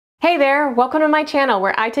Hey there, welcome to my channel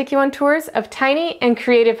where I take you on tours of tiny and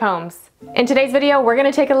creative homes. In today's video, we're going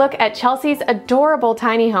to take a look at Chelsea's adorable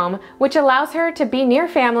tiny home, which allows her to be near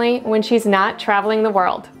family when she's not traveling the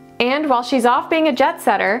world. And while she's off being a jet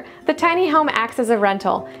setter, the tiny home acts as a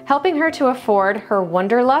rental, helping her to afford her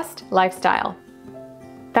wanderlust lifestyle.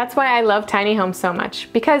 That's why I love tiny homes so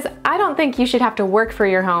much, because I don't think you should have to work for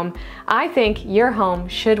your home. I think your home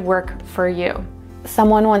should work for you.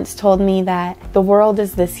 Someone once told me that the world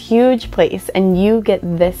is this huge place and you get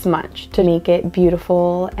this much to make it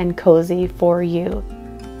beautiful and cozy for you.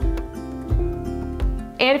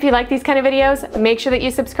 And if you like these kind of videos, make sure that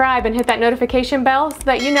you subscribe and hit that notification bell so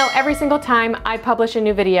that you know every single time I publish a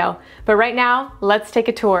new video. But right now, let's take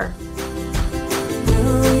a tour.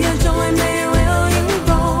 Will you join me? Will you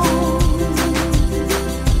roll?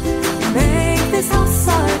 Make this house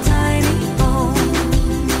our tiny home.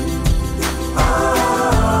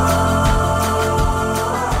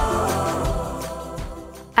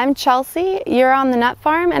 I'm Chelsea, you're on the nut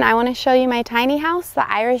farm, and I want to show you my tiny house,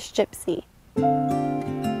 the Irish Gypsy.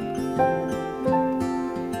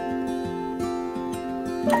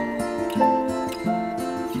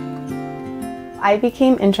 I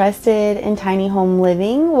became interested in tiny home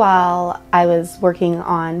living while I was working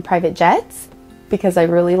on private jets because I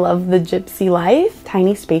really love the gypsy life.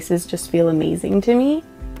 Tiny spaces just feel amazing to me.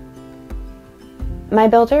 My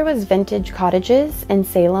builder was Vintage Cottages in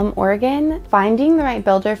Salem, Oregon. Finding the right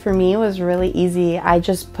builder for me was really easy. I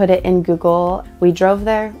just put it in Google. We drove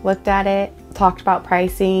there, looked at it, talked about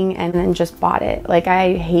pricing, and then just bought it. Like,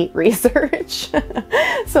 I hate research,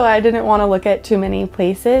 so I didn't want to look at too many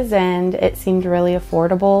places, and it seemed really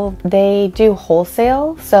affordable. They do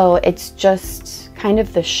wholesale, so it's just kind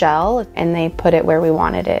of the shell, and they put it where we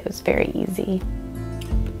wanted it. It was very easy.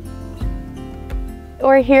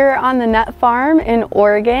 We're here on the nut farm in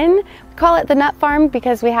Oregon. We call it the nut farm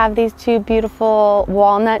because we have these two beautiful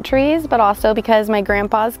walnut trees, but also because my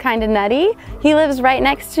grandpa's kind of nutty. He lives right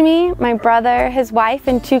next to me. My brother, his wife,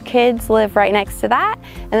 and two kids live right next to that.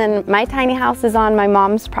 And then my tiny house is on my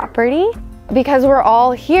mom's property. Because we're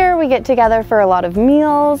all here, we get together for a lot of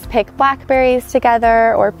meals, pick blackberries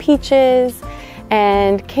together or peaches,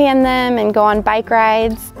 and can them and go on bike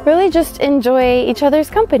rides. Really just enjoy each other's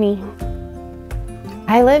company.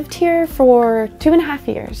 I lived here for 2.5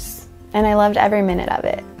 years, and I loved every minute of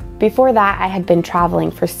it. Before that, I had been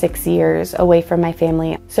traveling for 6 years away from my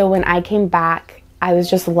family. So when I came back, I was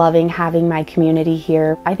just loving having my community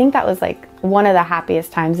here. I think that was like one of the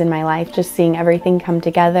happiest times in my life, just seeing everything come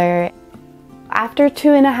together. After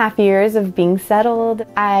 2.5 years of being settled,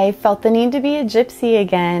 I felt the need to be a gypsy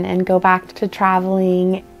again and go back to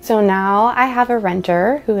traveling. So now I have a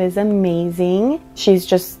renter who is amazing. She's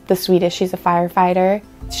just the sweetest. She's a firefighter.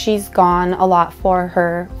 She's gone a lot for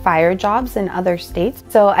her fire jobs in other states.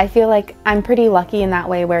 So I feel like I'm pretty lucky in that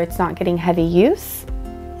way where it's not getting heavy use.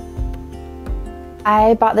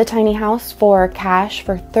 I bought the tiny house for cash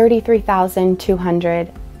for $33,200.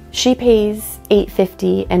 She pays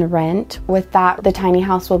 $850 in rent. With that, the tiny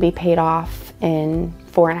house will be paid off in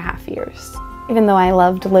 4.5 years. Even though I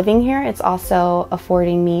loved living here, it's also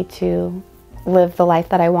affording me to live the life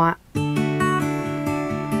that I want.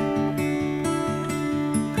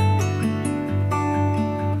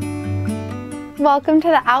 Welcome to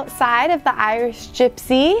the outside of the Irish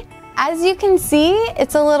Gypsy. As you can see,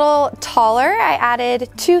 it's a little taller. I added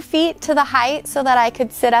 2 feet to the height so that I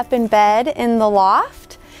could sit up in bed in the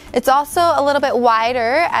loft. It's also a little bit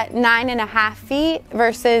wider at 9.5 feet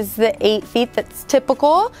versus the 8 feet that's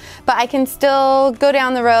typical, but I can still go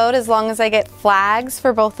down the road as long as I get flags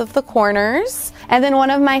for both of the corners. And then one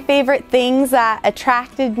of my favorite things that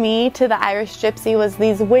attracted me to the Irish Gypsy was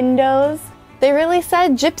these windows. They really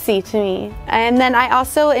said gypsy to me. And then I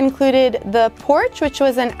also included the porch, which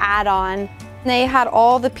was an add-on. They had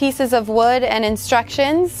all the pieces of wood and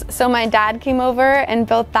instructions, so my dad came over and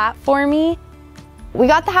built that for me. We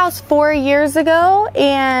got the house 4 years ago,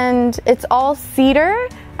 and it's all cedar.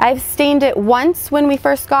 I've stained it once when we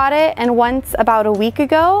first got it and once about a week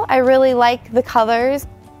ago. I really like the colors.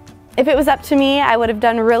 If it was up to me, I would have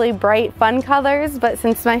done really bright, fun colors, but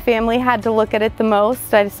since my family had to look at it the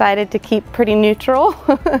most, I decided to keep pretty neutral.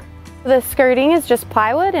 The skirting is just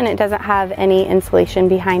plywood and it doesn't have any insulation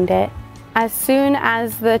behind it. As soon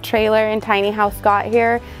as the trailer and tiny house got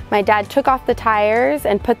here, my dad took off the tires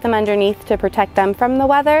and put them underneath to protect them from the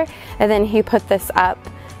weather, and then he put this up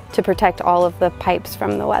to protect all of the pipes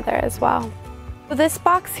from the weather as well. This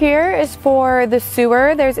box here is for the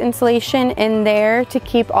sewer. There's insulation in there to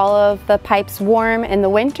keep all of the pipes warm in the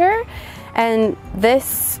winter, and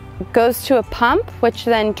this goes to a pump, which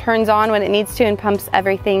then turns on when it needs to and pumps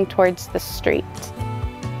everything towards the street.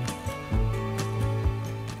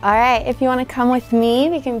 All right, if you want to come with me,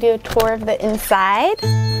 we can do a tour of the inside.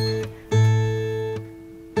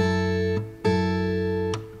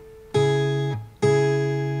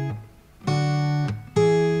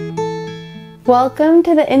 Welcome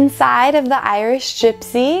to the inside of the Irish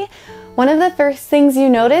Gypsy. One of the first things you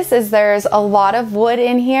notice is there's a lot of wood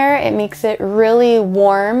in here. It makes it really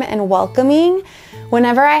warm and welcoming.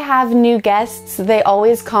 Whenever I have new guests, they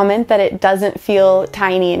always comment that it doesn't feel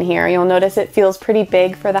tiny in here. You'll notice it feels pretty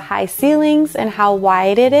big for the high ceilings and how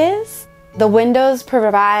wide it is. The windows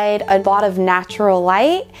provide a lot of natural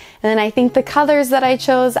light, and then I think the colors that I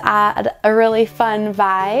chose add a really fun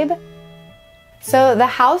vibe. So the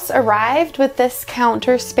house arrived with this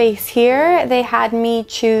counter space here. They had me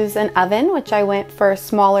choose an oven, which I went for a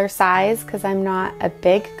smaller size because I'm not a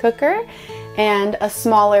big cooker, and a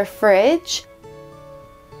smaller fridge.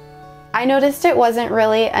 I noticed it wasn't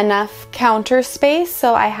really enough counter space,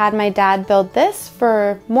 so I had my dad build this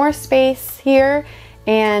for more space here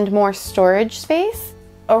and more storage space.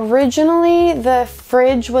 Originally, the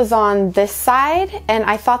fridge was on this side, and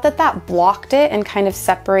I thought that that blocked it and kind of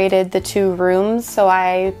separated the two rooms, so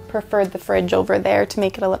I preferred the fridge over there to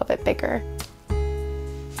make it a little bit bigger.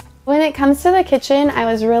 When it comes to the kitchen, I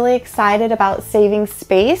was really excited about saving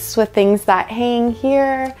space with things that hang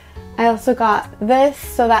here. I also got this,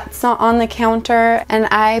 so that's not on the counter, and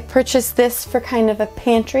I purchased this for kind of a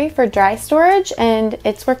pantry for dry storage, and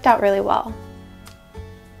it's worked out really well.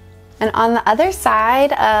 And on the other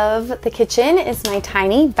side of the kitchen is my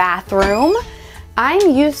tiny bathroom. I'm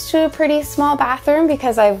used to a pretty small bathroom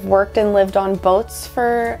because I've worked and lived on boats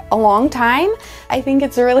for a long time. I think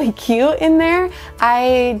it's really cute in there.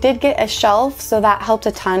 I did get a shelf, so that helped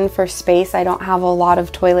a ton for space. I don't have a lot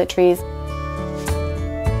of toiletries.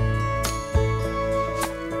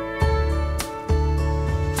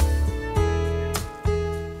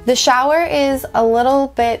 The shower is a little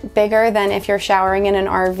bit bigger than if you're showering in an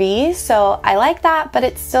RV, so I like that, but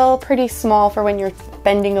it's still pretty small for when you're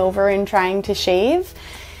bending over and trying to shave.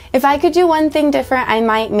 If I could do one thing different, I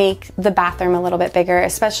might make the bathroom a little bit bigger,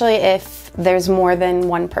 especially if there's more than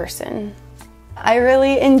one person. I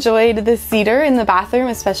really enjoyed the cedar in the bathroom,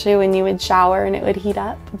 especially when you would shower and it would heat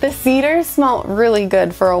up. The cedar smelled really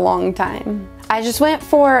good for a long time. I just went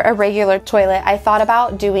for a regular toilet. I thought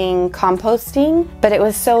about doing composting, but it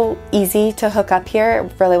was so easy to hook up here,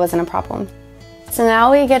 it really wasn't a problem. So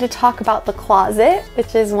now we get to talk about the closet,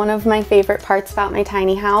 which is one of my favorite parts about my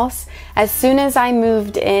tiny house. As soon as I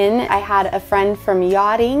moved in, I had a friend from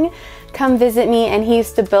yachting come visit me, and he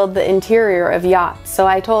used to build the interior of yachts. So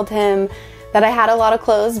I told him that I had a lot of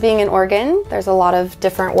clothes being in Oregon. There's a lot of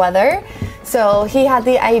different weather. So he had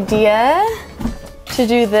the idea to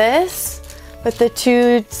do this with the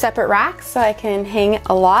two separate racks so I can hang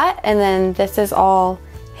a lot, and then this is all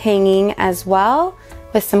hanging as well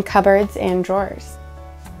with some cupboards and drawers.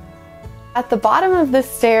 At the bottom of the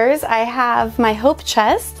stairs, I have my hope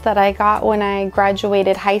chest that I got when I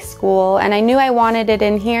graduated high school, and I knew I wanted it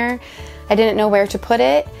in here. I didn't know where to put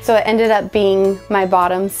it, so it ended up being my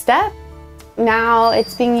bottom step. Now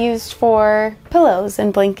it's being used for pillows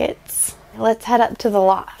and blankets. Let's head up to the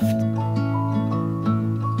loft.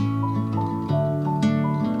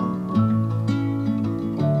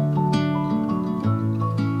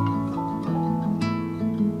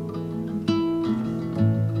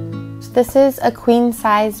 This is a queen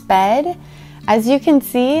size bed. As you can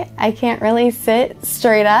see, I can't really sit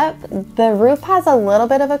straight up. The roof has a little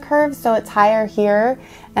bit of a curve, so it's higher here,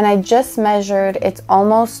 and I just measured, it's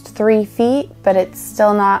almost 3 feet, but it's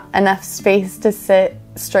still not enough space to sit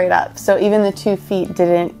straight up. So even the 2 feet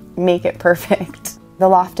didn't make it perfect. The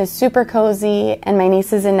loft is super cozy, and my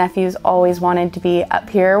nieces and nephews always wanted to be up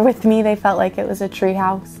here with me. They felt like it was a tree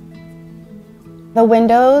house. The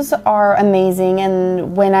windows are amazing,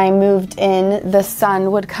 and when I moved in, the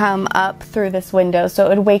sun would come up through this window, so it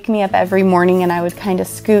would wake me up every morning, and I would kind of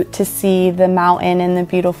scoot to see the mountain and the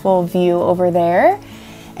beautiful view over there.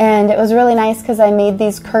 And it was really nice because I made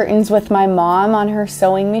these curtains with my mom on her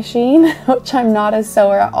sewing machine, which I'm not a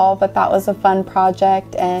sewer at all, but that was a fun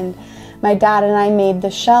project. And my dad and I made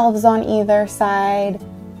the shelves on either side.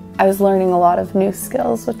 I was learning a lot of new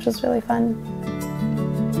skills, which was really fun.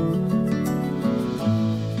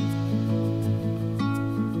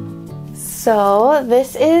 So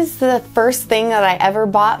this is the first thing that I ever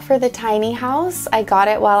bought for the tiny house. I got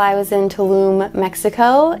it while I was in Tulum,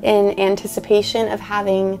 Mexico, in anticipation of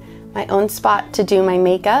having my own spot to do my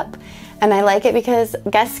makeup. And I like it because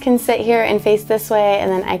guests can sit here and face this way, and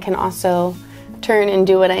then I can also turn and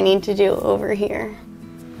do what I need to do over here.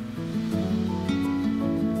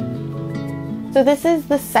 So this is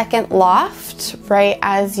the second loft right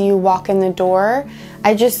as you walk in the door.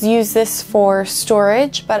 I just use this for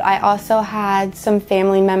storage, but I also had some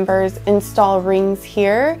family members install rings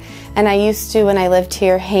here, and I used to, when I lived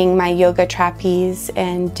here, hang my yoga trapeze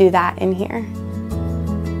and do that in here.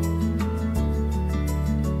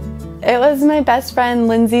 It was my best friend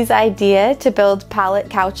Lindsay's idea to build pallet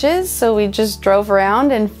couches, so we just drove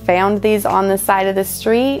around and found these on the side of the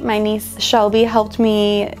street. My niece Shelby helped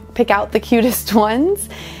me pick out the cutest ones,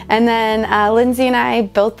 and then Lindsay and I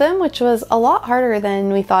built them, which was a lot harder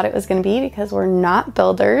than we thought it was going to be because we're not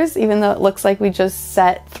builders, even though it looks like we just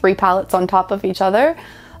set 3 pallets on top of each other.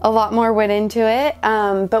 A lot more went into it,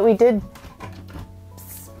 but we did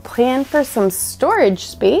plan for some storage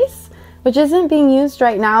space, which isn't being used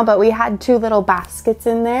right now, but we had 2 little baskets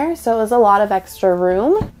in there, so it was a lot of extra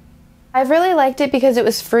room. I've really liked it because it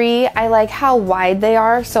was free. I like how wide they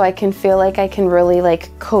are, so I can feel like I can really like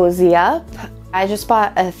cozy up. I just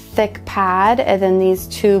bought a thick pad and then these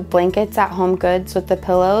 2 blankets at Home Goods with the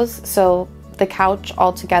pillows, so the couch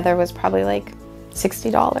altogether was probably like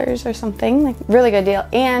 $60 or something, like really good deal.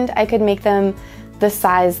 And I could make them the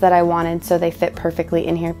size that I wanted, so they fit perfectly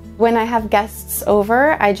in here. When I have guests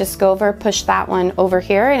over, I just go over, push that one over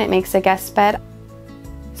here, and it makes a guest bed.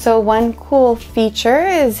 So one cool feature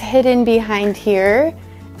is hidden behind here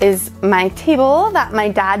is my table that my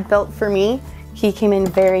dad built for me. He came in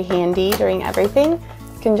very handy during everything.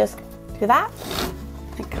 You can just do that.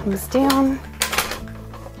 It comes down,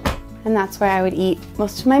 and that's where I would eat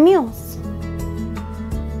most of my meals.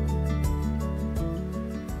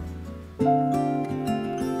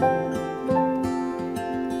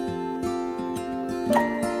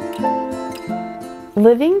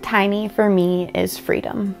 Living tiny for me is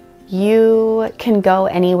freedom. You can go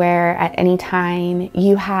anywhere at any time.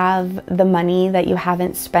 You have the money that you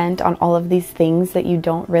haven't spent on all of these things that you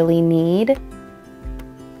don't really need.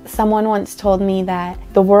 Someone once told me that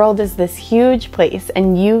the world is this huge place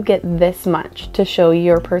and you get this much to show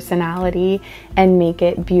your personality and make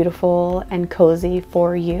it beautiful and cozy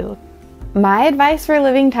for you. My advice for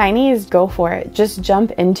living tiny is go for it. Just jump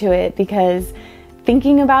into it, because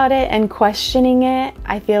thinking about it and questioning it,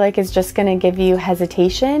 I feel like is just gonna give you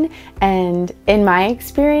hesitation. And in my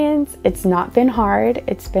experience, it's not been hard.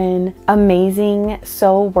 It's been amazing,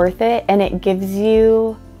 so worth it, and it gives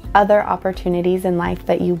you other opportunities in life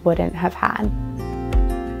that you wouldn't have had.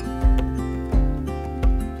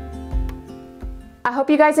 I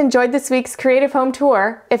hope you guys enjoyed this week's Creative Home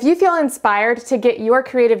Tour. If you feel inspired to get your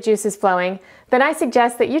creative juices flowing, then I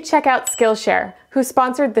suggest that you check out Skillshare, who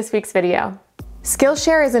sponsored this week's video.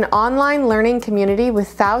 Skillshare is an online learning community with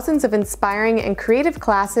thousands of inspiring and creative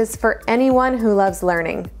classes for anyone who loves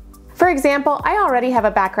learning. For example, I already have a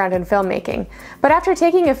background in filmmaking, but after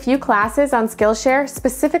taking a few classes on Skillshare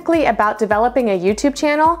specifically about developing a YouTube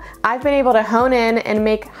channel, I've been able to hone in and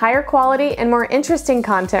make higher quality and more interesting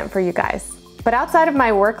content for you guys. But outside of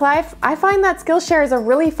my work life, I find that Skillshare is a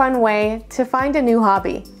really fun way to find a new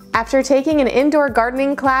hobby. After taking an indoor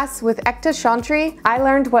gardening class with Ekta Chantry, I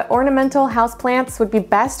learned what ornamental houseplants would be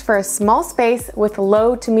best for a small space with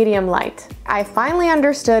low to medium light. I finally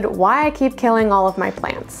understood why I keep killing all of my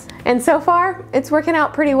plants. And so far, it's working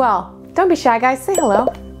out pretty well. Don't be shy, guys, say hello.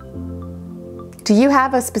 Do you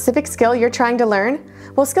have a specific skill you're trying to learn?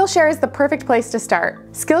 Well, Skillshare is the perfect place to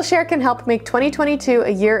start. Skillshare can help make 2022 a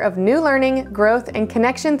year of new learning, growth, and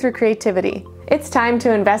connection through creativity. It's time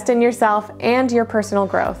to invest in yourself and your personal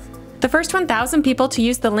growth. The first 1,000 people to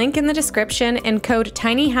use the link in the description and code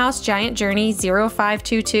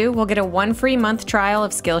TinyHouseGiantJourney0522 will get a 1 free month trial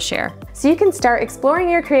of Skillshare, so you can start exploring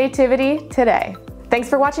your creativity today. Thanks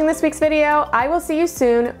for watching this week's video. I will see you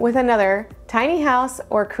soon with another tiny house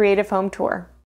or creative home tour.